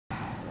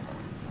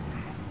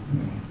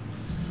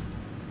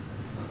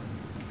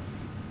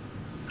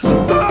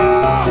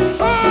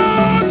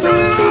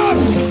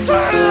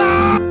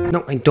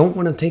I don't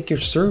want to take your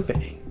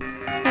survey.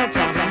 No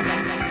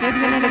problem.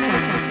 Maybe another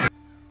time.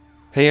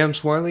 Hey, I'm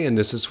Swarley, and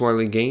this is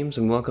SwarleyGames,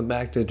 and welcome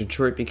back to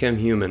Detroit Become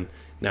Human.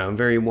 Now, a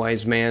very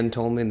wise man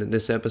told me that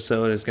this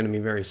episode is going to be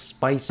very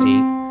spicy,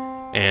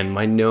 and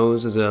my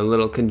nose is a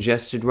little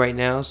congested right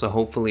now, so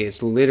hopefully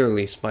it's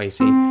literally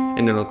spicy,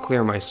 and it'll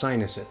clear my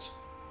sinuses.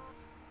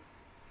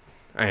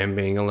 I am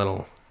being a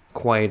little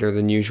quieter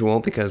than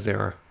usual because there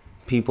are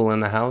people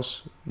in the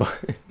house,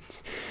 but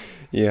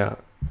yeah.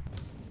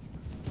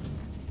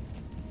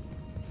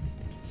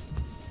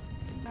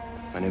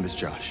 My name is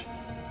Josh.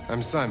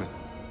 I'm Simon.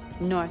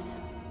 North.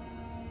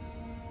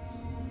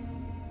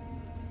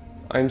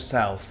 I'm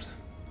south.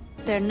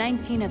 There are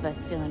 19 of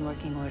us still in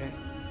working order.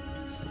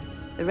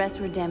 The rest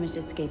were damaged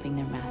escaping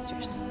their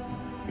masters.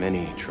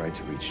 Many tried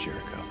to reach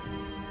Jericho.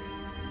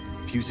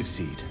 Few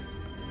succeed.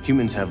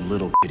 Humans have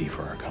little pity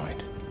for our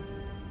kind.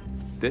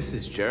 This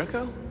is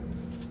Jericho?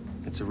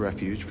 It's a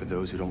refuge for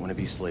those who don't want to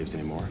be slaves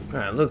anymore.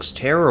 It looks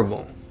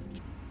terrible.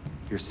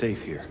 You're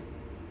safe here.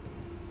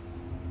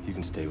 You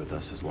can stay with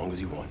us as long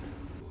as you want.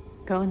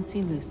 Go and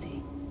see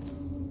Lucy.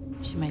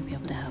 She might be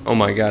able to help. Oh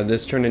my god,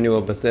 this turned into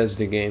a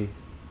Bethesda game.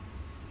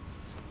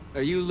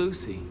 Are you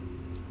Lucy?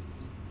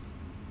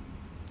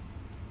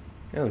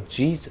 Oh,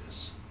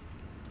 Jesus.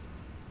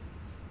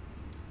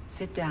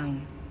 Sit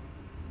down.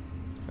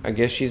 I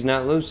guess she's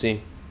not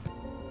Lucy.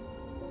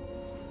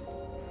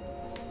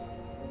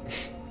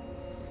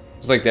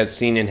 It's like that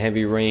scene in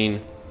Heavy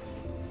Rain.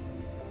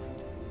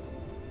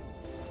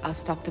 I'll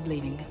stop the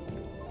bleeding.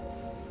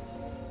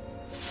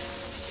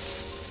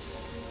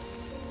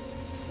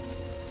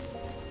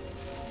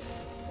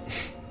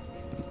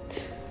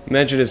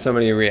 Imagine if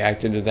somebody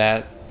reacted to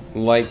that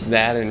like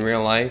that in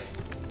real life.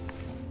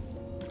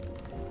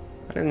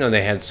 I didn't know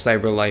they had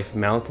CyberLife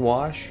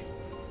mouthwash.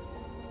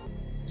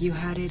 You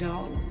had it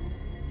all,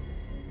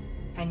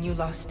 and you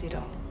lost it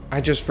all.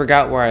 I just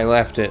forgot where I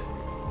left it.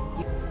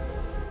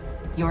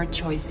 Your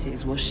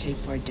choices will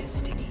shape our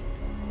destiny.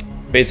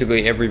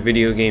 Basically every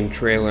video game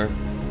trailer.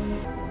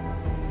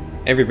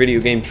 Every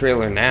video game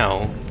trailer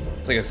now.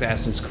 It's like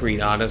Assassin's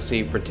Creed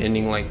Odyssey,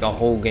 pretending like the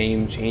whole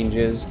game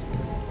changes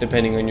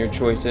depending on your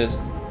choices.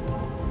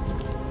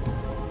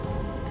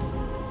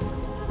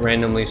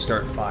 Randomly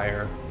start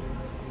fire.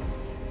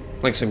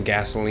 Like some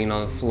gasoline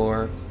on the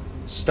floor.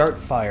 Start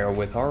fire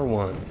with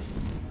R1.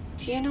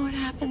 Do you know what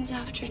happens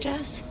after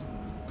death?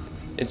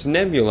 It's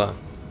Nebula.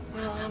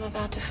 Well, I'm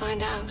about to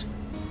find out.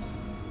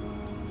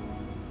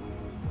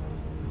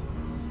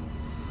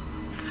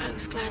 I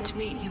was glad to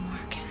meet you,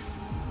 Marcus.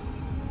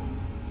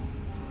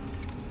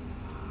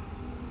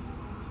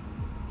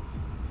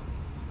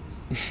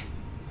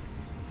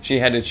 She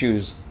had to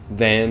choose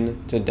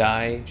then to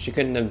die. She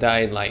couldn't have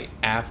died like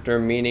after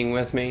meeting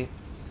with me.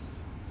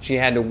 She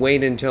had to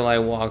wait until I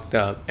walked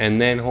up and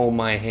then hold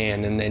my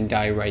hand and then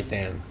die right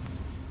then.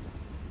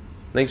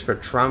 Thanks for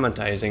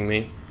traumatizing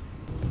me.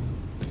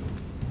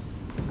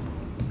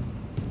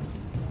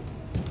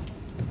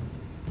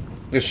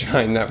 Just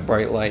shine that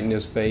bright light in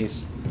his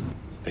face.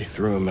 They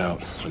threw him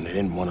out when they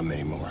didn't want him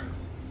anymore.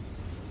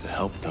 To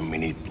help them, we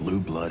need blue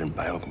blood and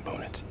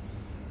biocomponents.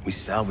 We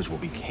salvage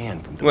what we can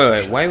from those who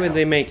Wait, shut why would down.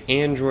 they make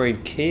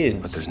android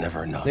kids? But there's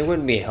never enough. They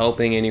wouldn't be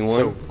helping anyone.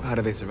 So, how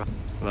do they survive?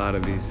 A lot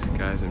of these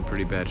guys in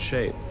pretty bad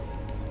shape.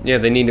 Yeah,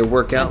 they need to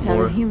work out That's how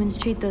more. the humans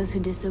treat those who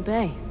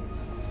disobey.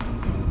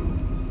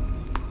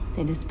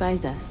 They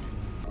despise us.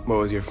 What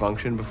was your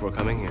function before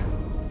coming here?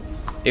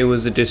 It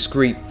was a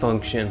discrete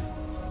function.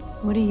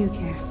 What do you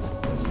care?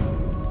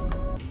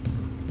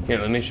 Here,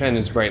 let me shine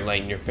this bright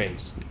light in your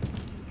face.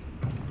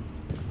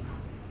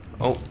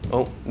 Oh,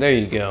 there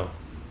you go.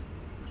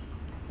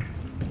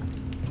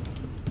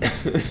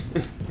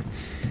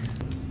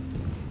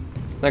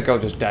 That girl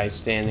just died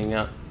standing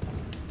up.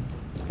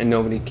 And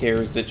nobody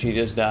cares that she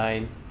just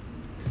died.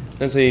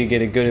 That's how you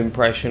get a good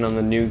impression on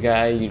the new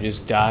guy. You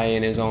just die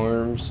in his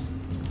arms.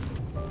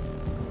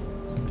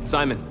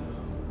 Simon.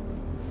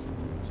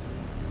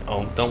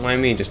 Oh, don't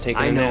mind me, just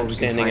taking I a know nap we can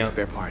standing find up.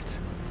 spare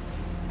parts.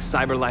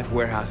 CyberLife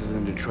warehouse is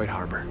in the Detroit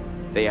Harbor.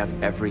 They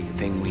have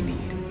everything we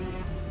need.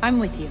 I'm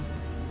with you.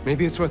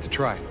 Maybe it's worth a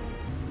try.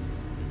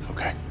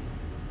 Okay.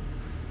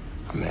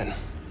 I'm in.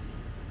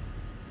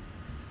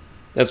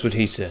 That's what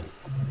he said.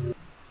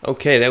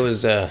 Okay, that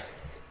was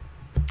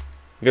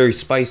very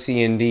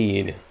spicy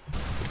indeed.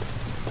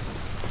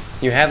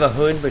 You have a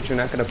hood, but you're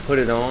not gonna put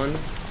it on?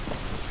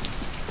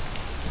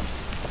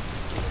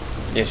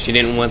 Yeah, she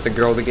didn't want the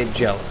girl to get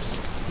jealous.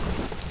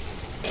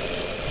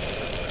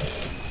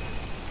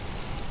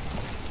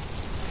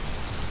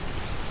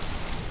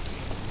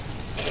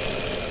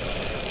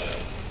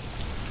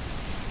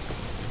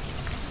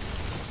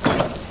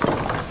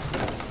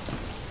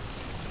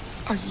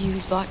 Are you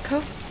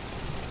Zlatko?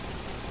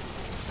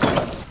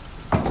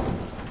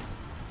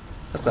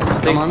 That's a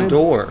thick Come on in.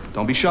 door.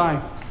 Don't be shy.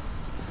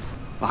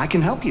 I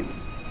can help you.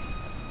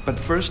 But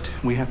first,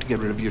 we have to get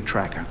rid of your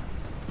tracker.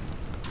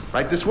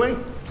 Right this way.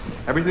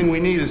 Everything we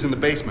need is in the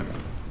basement.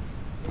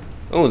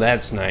 Oh,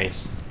 that's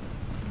nice.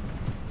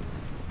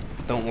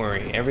 Don't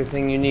worry,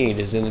 everything you need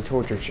is in the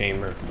torture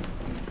chamber.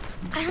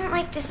 I don't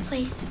like this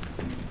place.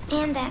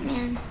 And that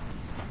man.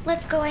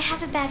 Let's go, I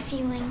have a bad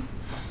feeling.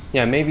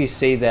 Yeah, maybe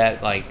say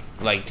that like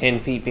 10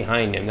 feet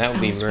behind him. That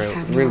would be Alice, we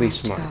have really nowhere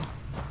else to smart. go.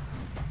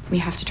 We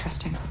have to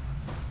trust him.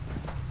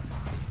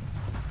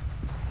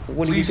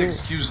 What are you Please doing?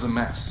 excuse the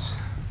mess.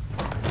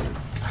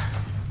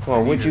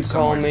 Well, would you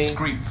call me?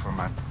 Discreet for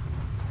my...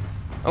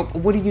 Oh,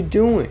 what are you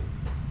doing?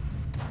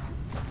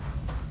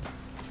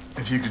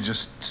 If you could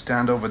just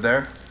stand over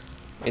there.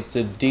 It's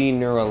a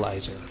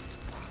deneuralizer.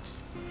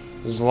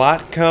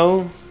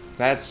 Zlatko?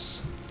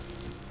 That's...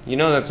 You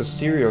know that's a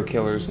serial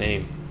killer's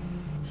name.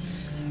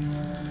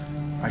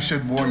 I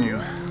should warn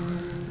you,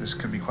 this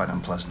could be quite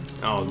unpleasant.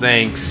 Oh,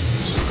 thanks.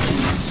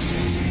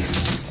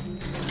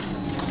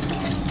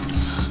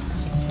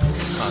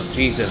 Oh,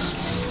 Jesus.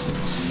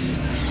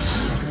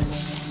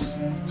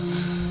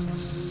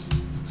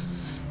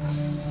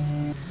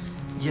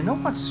 You know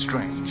what's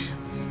strange?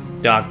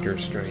 Doctor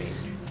Strange.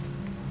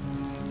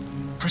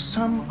 For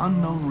some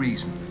unknown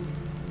reason,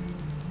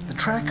 the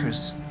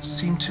trackers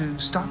seem to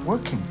stop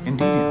working in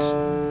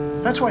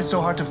Deviants. That's why it's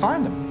so hard to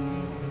find them.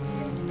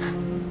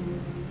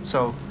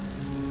 So,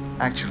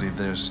 actually,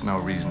 there's no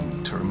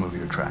reason to remove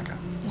your tracker.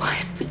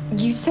 What? But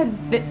you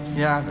said that...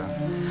 Yeah,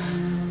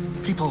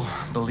 people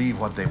believe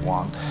what they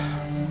want.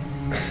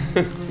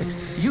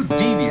 You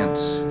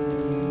Deviants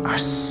are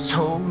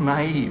so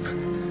naive.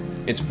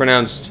 It's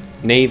pronounced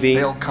Navy,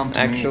 They'll come to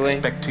actually. me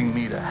expecting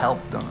me to help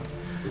them.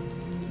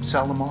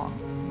 Sell them on.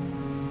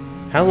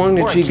 How long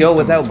did Or I she keep go them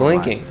without for my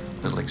blinking?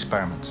 little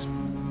experiments.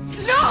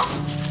 No!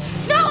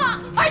 No!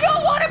 I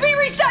don't want to be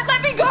reset!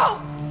 Let me go!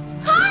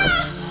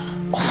 Ah!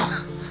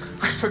 Oh,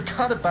 I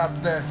forgot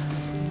about the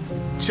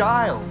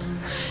child.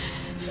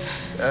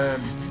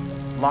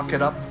 Lock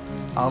it up.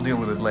 I'll deal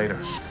with it later.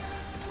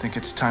 I think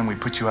it's time we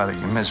put you out of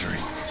your misery.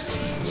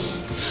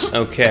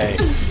 Okay.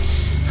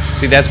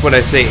 See, that's what I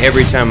say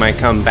every time I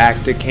come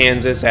back to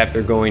Kansas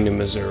after going to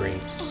Missouri.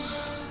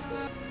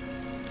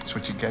 That's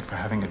what you get for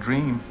having a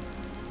dream.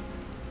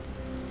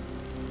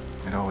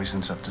 It always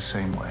ends up the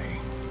same way.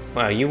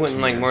 Wow, you wouldn't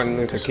like Tears Martin and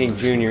Luther King Jr.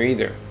 disillusion.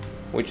 either.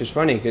 Which is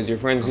funny, because your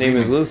friend's name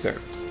is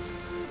Luther.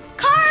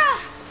 Kara!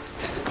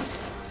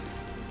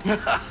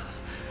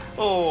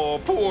 Oh,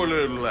 poor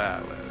little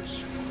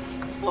Alice.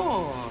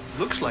 Oh,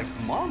 looks like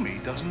Mommy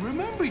doesn't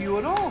remember you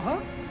at all, huh?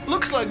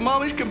 Looks like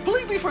Mommy's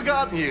completely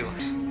forgotten you.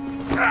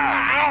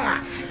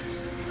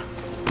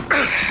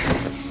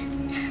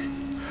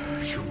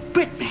 You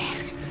bit me.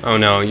 Oh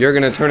no, you're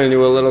gonna turn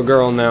into a little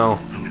girl now.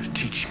 I'm gonna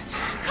teach you.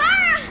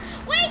 Kara!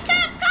 Wake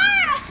up,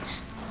 Kara!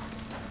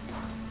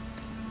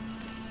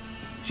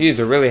 She is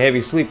a really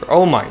heavy sleeper.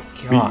 Oh my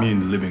Meet god. me in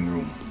the living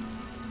room.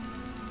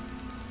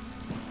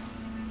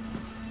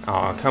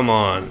 Aw, come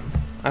on.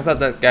 I thought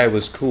that guy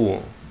was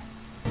cool.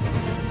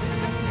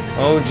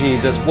 Oh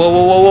Jesus. Whoa,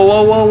 whoa, whoa, whoa,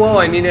 whoa, whoa, whoa.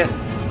 I need it.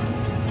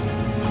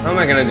 How am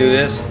I gonna do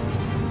this?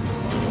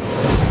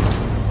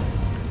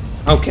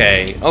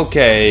 Okay,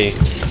 okay.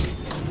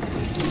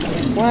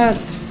 What?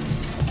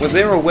 Was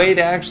there a way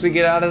to actually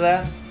get out of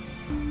that?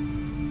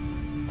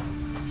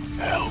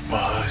 Help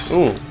us.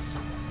 Ooh.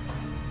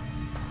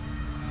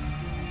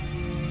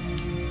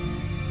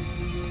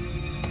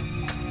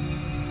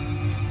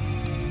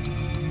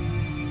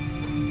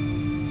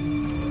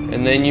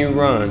 And then you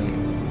run.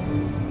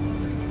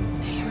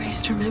 He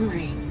erased her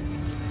memory.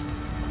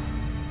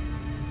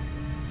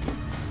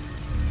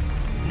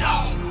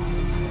 No.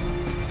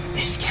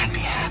 This can't be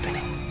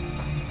happening.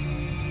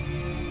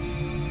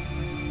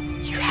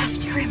 You have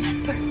to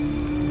remember.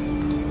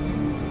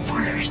 For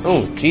her sake.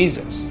 Oh,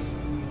 Jesus.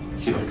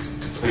 He likes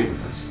to play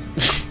with us.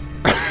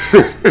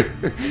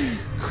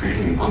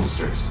 Creating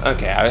monsters.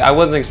 Okay, I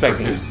wasn't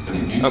expecting For it. his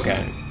amusement.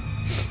 Okay.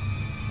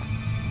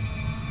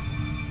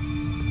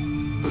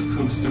 But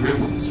who's the real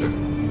monster?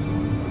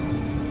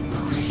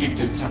 Look what he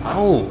did to us.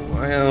 Oh,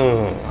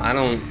 well, I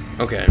don't...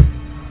 Okay.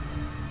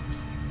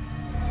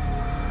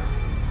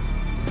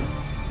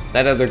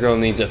 That other girl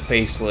needs a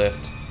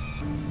facelift.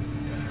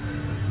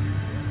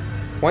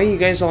 Why are you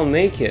guys all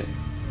naked?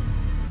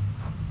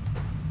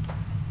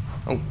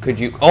 Oh, could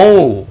you...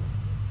 Oh!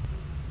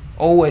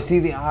 Oh, I see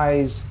the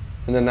eyes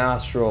and the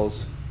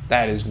nostrils.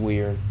 That is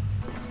weird.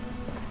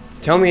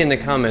 Tell me in the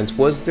comments,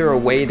 was there a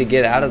way to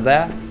get out of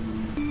that?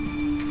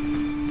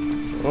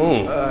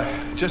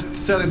 Oh. Just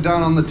set it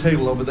down on the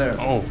table over there.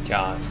 Oh,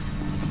 God.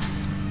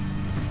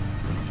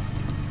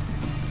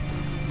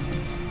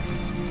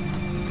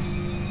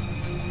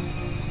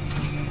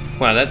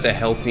 Wow, that's a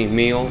healthy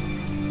meal.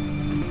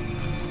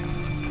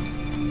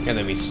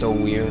 Gotta be so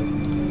weird.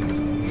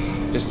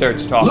 Just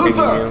starts talking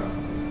Luther! to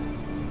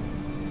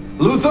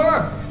you.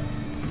 Luther!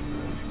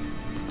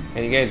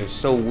 And you guys are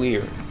so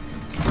weird.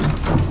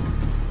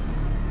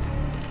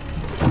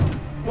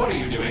 What are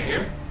you doing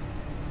here?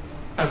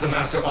 Has the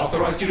master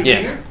authorized you to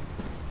Yes. be here?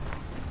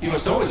 You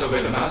must always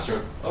obey the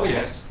master. Oh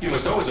yes, you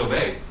must always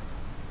obey.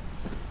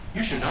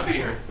 You should not be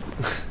here.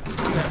 You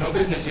have no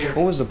business here.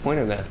 What was the point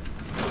of that?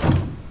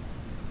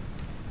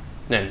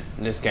 Then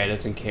this guy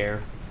doesn't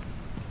care.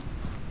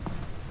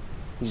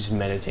 He's just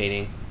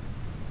meditating.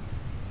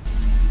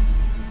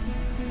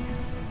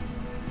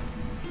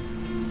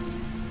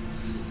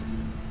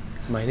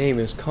 My name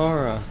is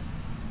Kara.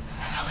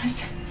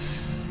 Alice?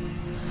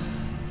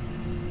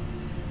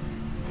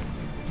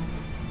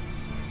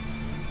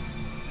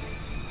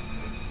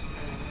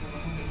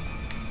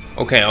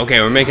 Okay,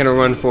 we're making a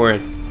run for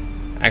it.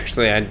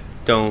 Actually, I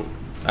don't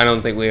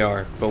think we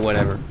are, but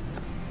whatever.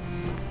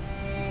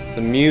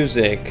 The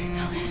music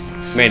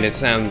made it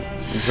sound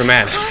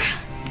dramatic.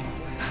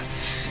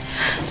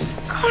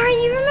 Clara,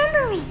 you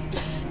remember me?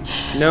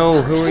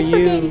 No, who are I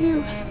forget you?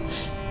 you.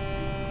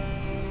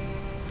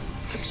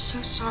 I'm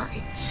so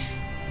sorry.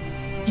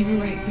 You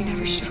were right. We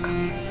never should have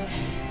come.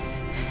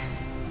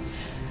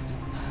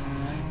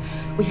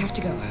 We have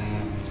to go.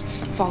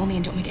 Follow me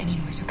and don't make any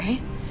noise, okay?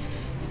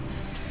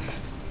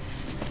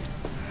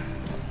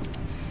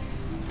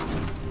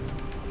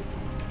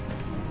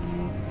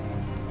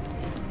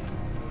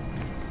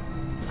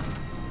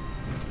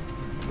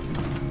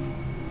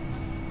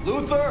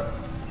 Luther!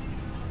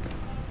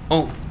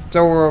 Oh,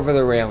 throw her over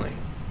the railing.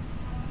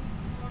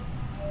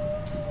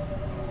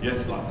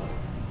 Yes, Zlatko.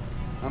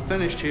 I'm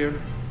finished here.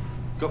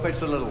 Go fetch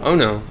the little one. Oh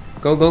no.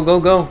 Go, go, go,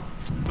 go.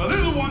 The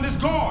little one is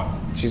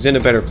gone. She's in a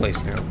better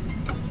place now.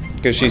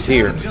 Because she's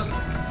here.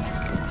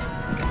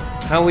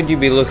 How would you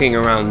be looking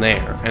around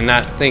there and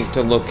not think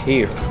to look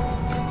here?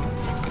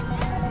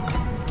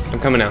 I'm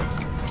coming out.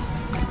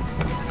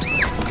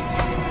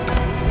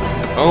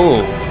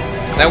 Oh,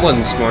 that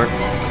wasn't smart.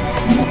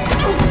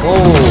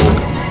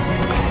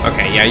 Whoa.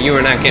 Okay, yeah, you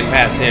are not getting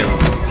past him.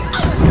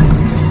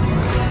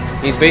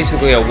 He's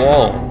basically a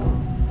wall.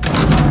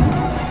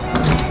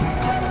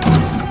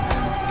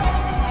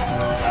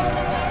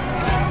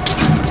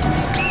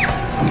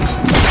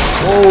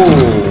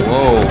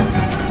 Whoa.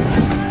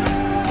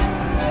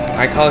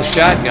 I call a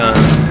shotgun.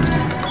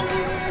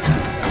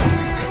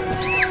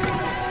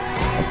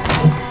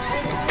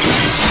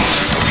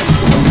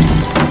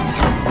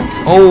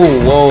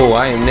 Oh, whoa,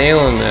 I am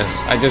nailing this.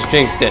 I just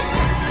jinxed it.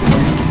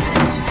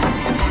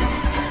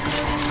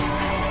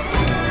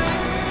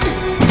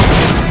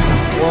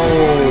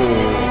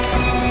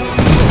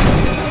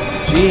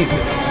 Whoa. Jesus.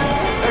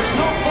 There's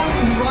no point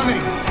in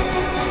running.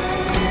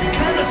 You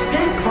can't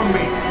escape from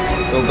me.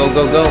 Go, go,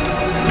 go, go.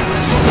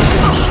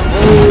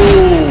 Oh.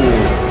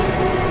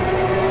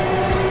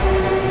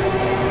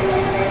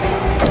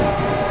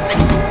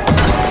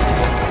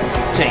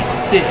 Take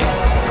this.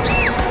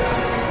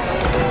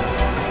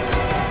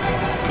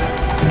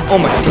 Oh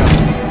my god.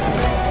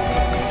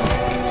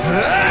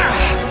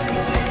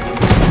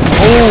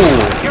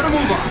 Oh. Get a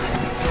move on.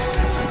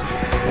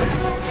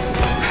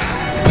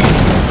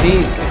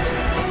 Jesus.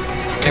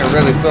 They're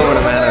really throwing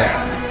them at us.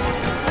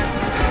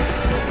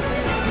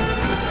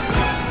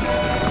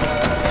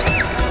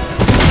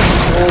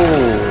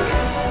 Oh.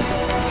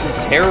 This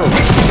is terrible.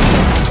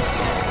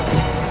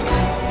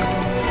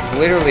 It's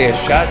literally a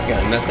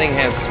shotgun. That thing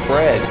has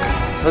spread.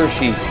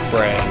 Hershey's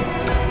spread.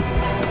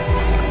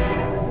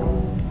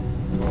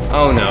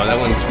 Oh no, that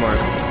wasn't smart.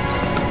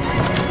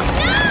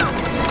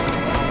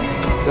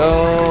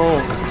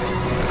 Go!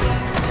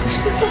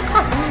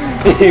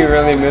 You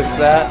really missed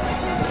that?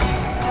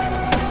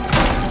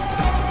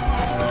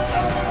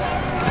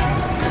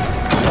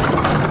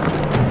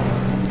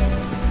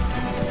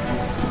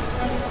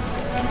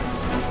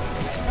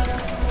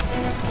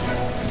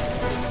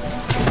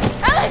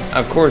 Alice!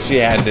 Of course you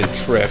had to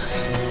trip.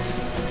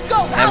 Go,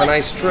 Alice! Have a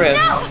nice trip.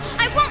 No,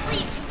 I won't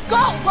leave.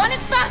 Go! Run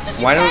as fast as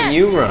you Why can! don't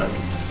you run?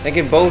 They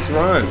can both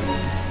run.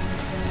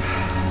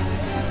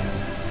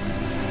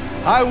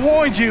 I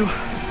warned you.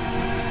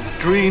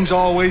 Dreams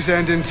always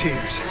end in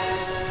tears.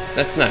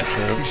 That's not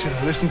true. You should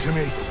have listened to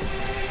me.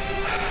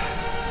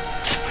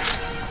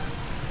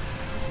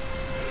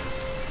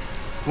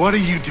 What are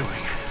you doing?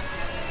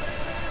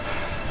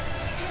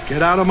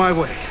 Get out of my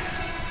way.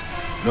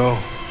 No.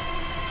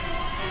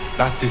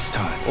 Not this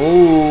time.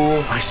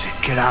 Ooh. I said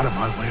get out of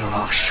my way or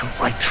I'll shoot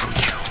right through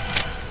you.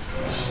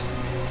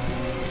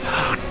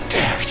 How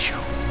dare you?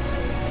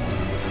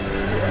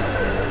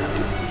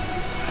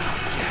 How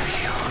dare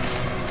you?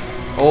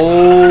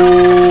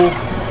 Oh.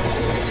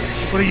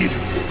 What are you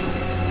doing?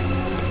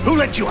 Who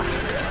let you out?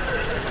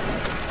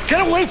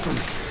 Get away from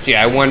me! Gee,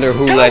 I wonder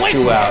who Get let away you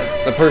from me. out.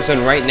 The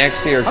person right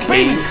next to your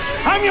Obey cage? me.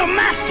 I'm your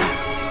master!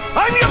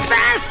 I'm your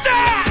master!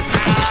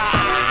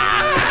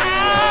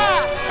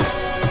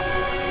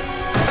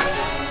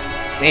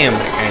 Damn,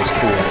 that guy's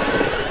cool.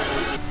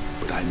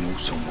 But I know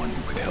someone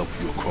who could help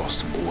you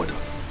across the border.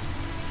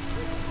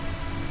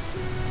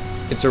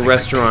 It's a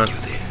restaurant. I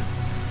could take you there.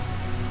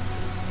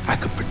 I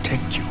could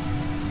protect you.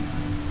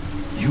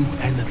 You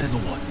and the little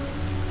one.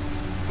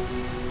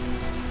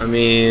 I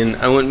mean,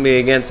 I wouldn't be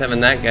against having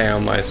that guy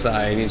on my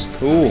side. He's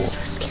cool. So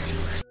scared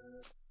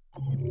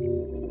of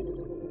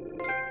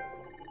losing.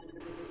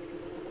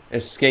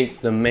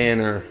 Escape the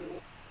manor.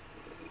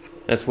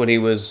 That's what he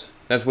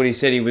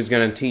said he was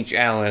gonna teach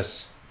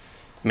Alice.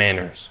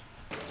 Manners.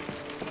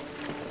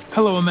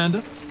 Hello,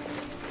 Amanda.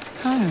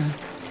 Connor,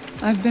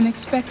 I've been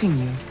expecting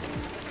you.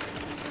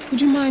 Would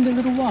you mind a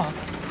little walk?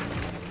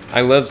 I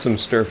love some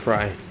stir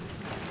fry.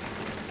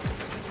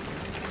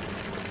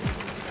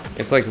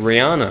 It's like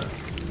Rihanna.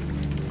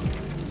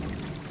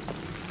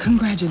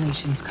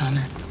 Congratulations,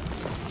 Connor.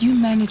 You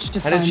managed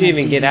to How find did she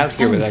even that get out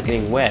here DV. without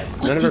getting wet?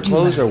 What None of her did you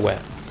clothes are learn?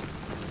 wet.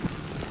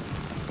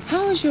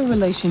 How is your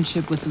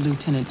relationship with the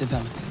lieutenant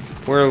developing?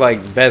 We're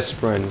like best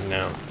friends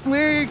now.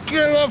 We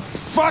get the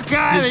fuck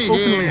out of here! He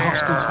is openly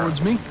hostile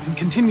towards me and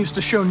continues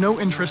to show no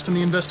interest in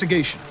the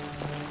investigation.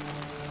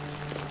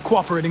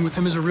 Cooperating with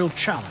him is a real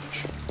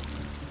challenge.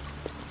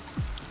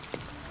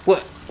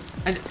 What?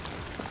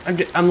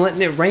 I'm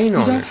letting it rain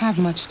on We don't her. have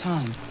much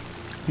time.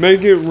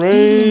 Make it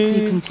Deviancy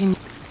rain. continue.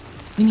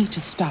 We need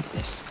to stop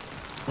this.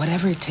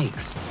 Whatever it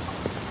takes.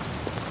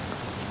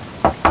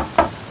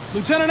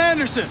 Lieutenant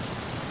Anderson!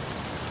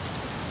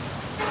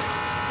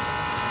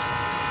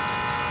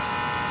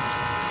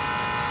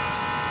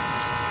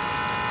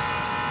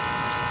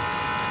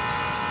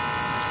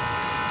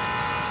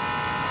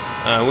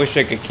 I wish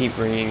I could keep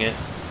ringing it.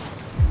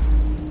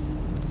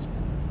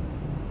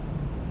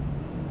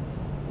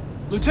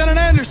 Lieutenant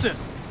Anderson!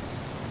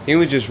 He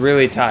was just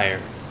really tired.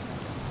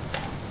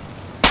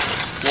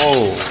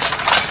 Whoa.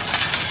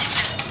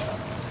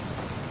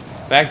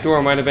 Back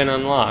door might have been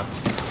unlocked.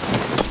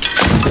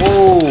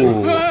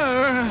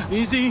 Whoa.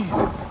 Easy,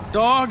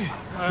 dog.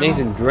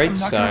 Nathan Drake I'm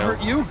not style. gonna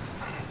hurt you.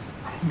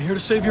 I'm here to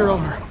save your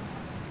owner.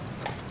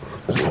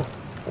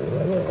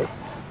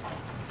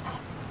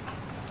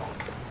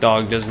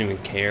 Dog doesn't even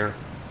care.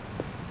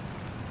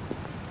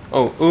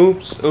 Oh,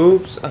 oops,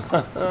 oops.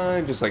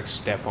 Just like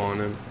step on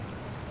him.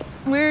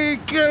 We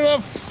get the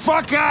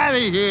fuck out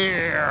of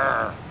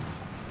here!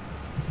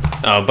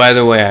 Oh, by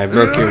the way, I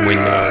broke your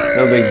window.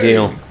 No big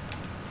deal.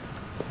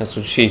 That's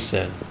what she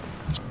said.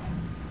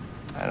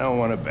 I don't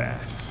want a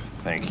bath.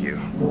 Thank you.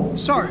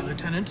 Sorry,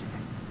 Lieutenant.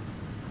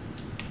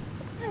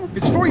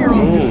 It's for your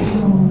own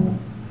good.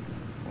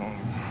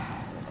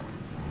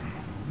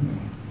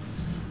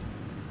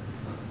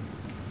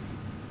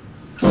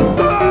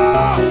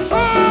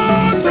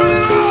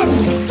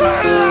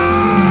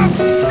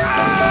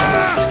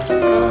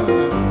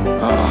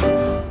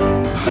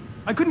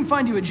 I couldn't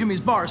find you at Jimmy's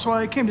bar, so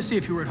I came to see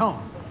if you were at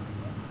home.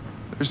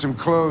 There's some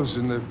clothes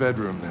in the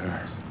bedroom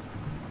there.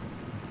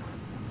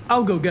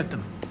 I'll go get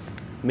them.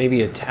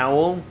 Maybe a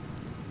towel?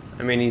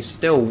 I mean, he's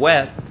still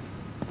wet.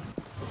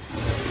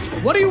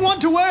 What do you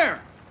want to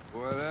wear?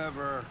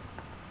 Whatever.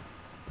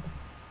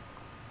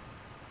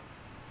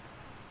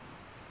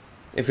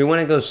 If we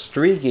want to go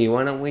streaky,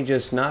 why don't we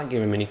just not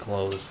give him any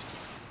clothes?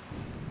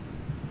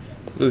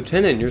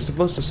 Lieutenant, you're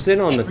supposed to sit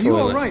on the Are you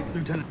toilet. all right,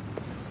 Lieutenant?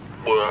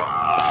 Ooh.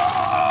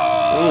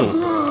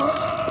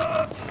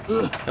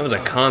 That was a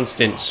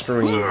constant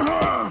stream.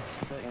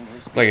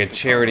 Like a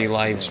charity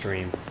live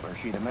stream.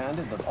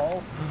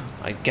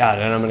 I got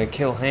it, I'm gonna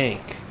kill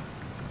Hank.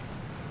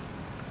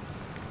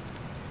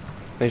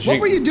 They should, What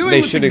were you doing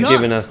they with should the have gun?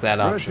 given us that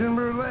option.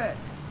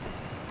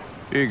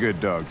 Be a good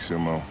dog,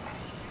 Sumo.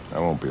 I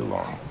won't be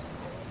long.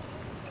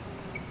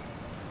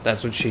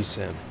 That's what she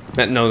said.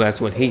 No, that's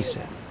what he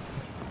said.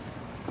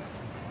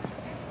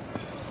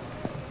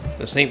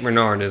 The Saint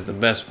Bernard is the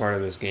best part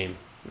of this game.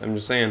 I'm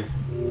just saying.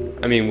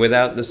 I mean,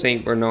 without the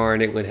Saint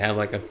Bernard, it would have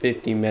like a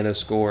 50 meta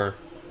score.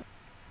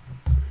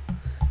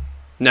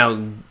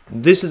 Now,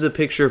 this is a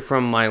picture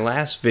from my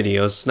last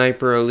video,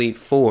 Sniper Elite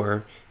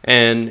 4,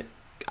 and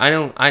I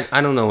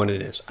don't know what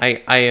it is. I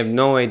have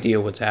no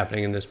idea what's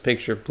happening in this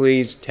picture.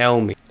 Please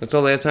tell me. That's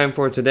all I have time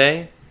for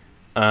today.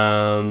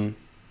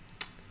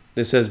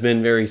 This has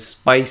been very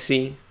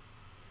spicy,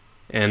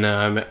 and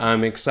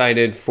I'm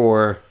excited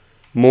for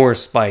more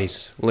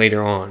spice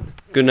later on.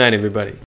 Good night, everybody.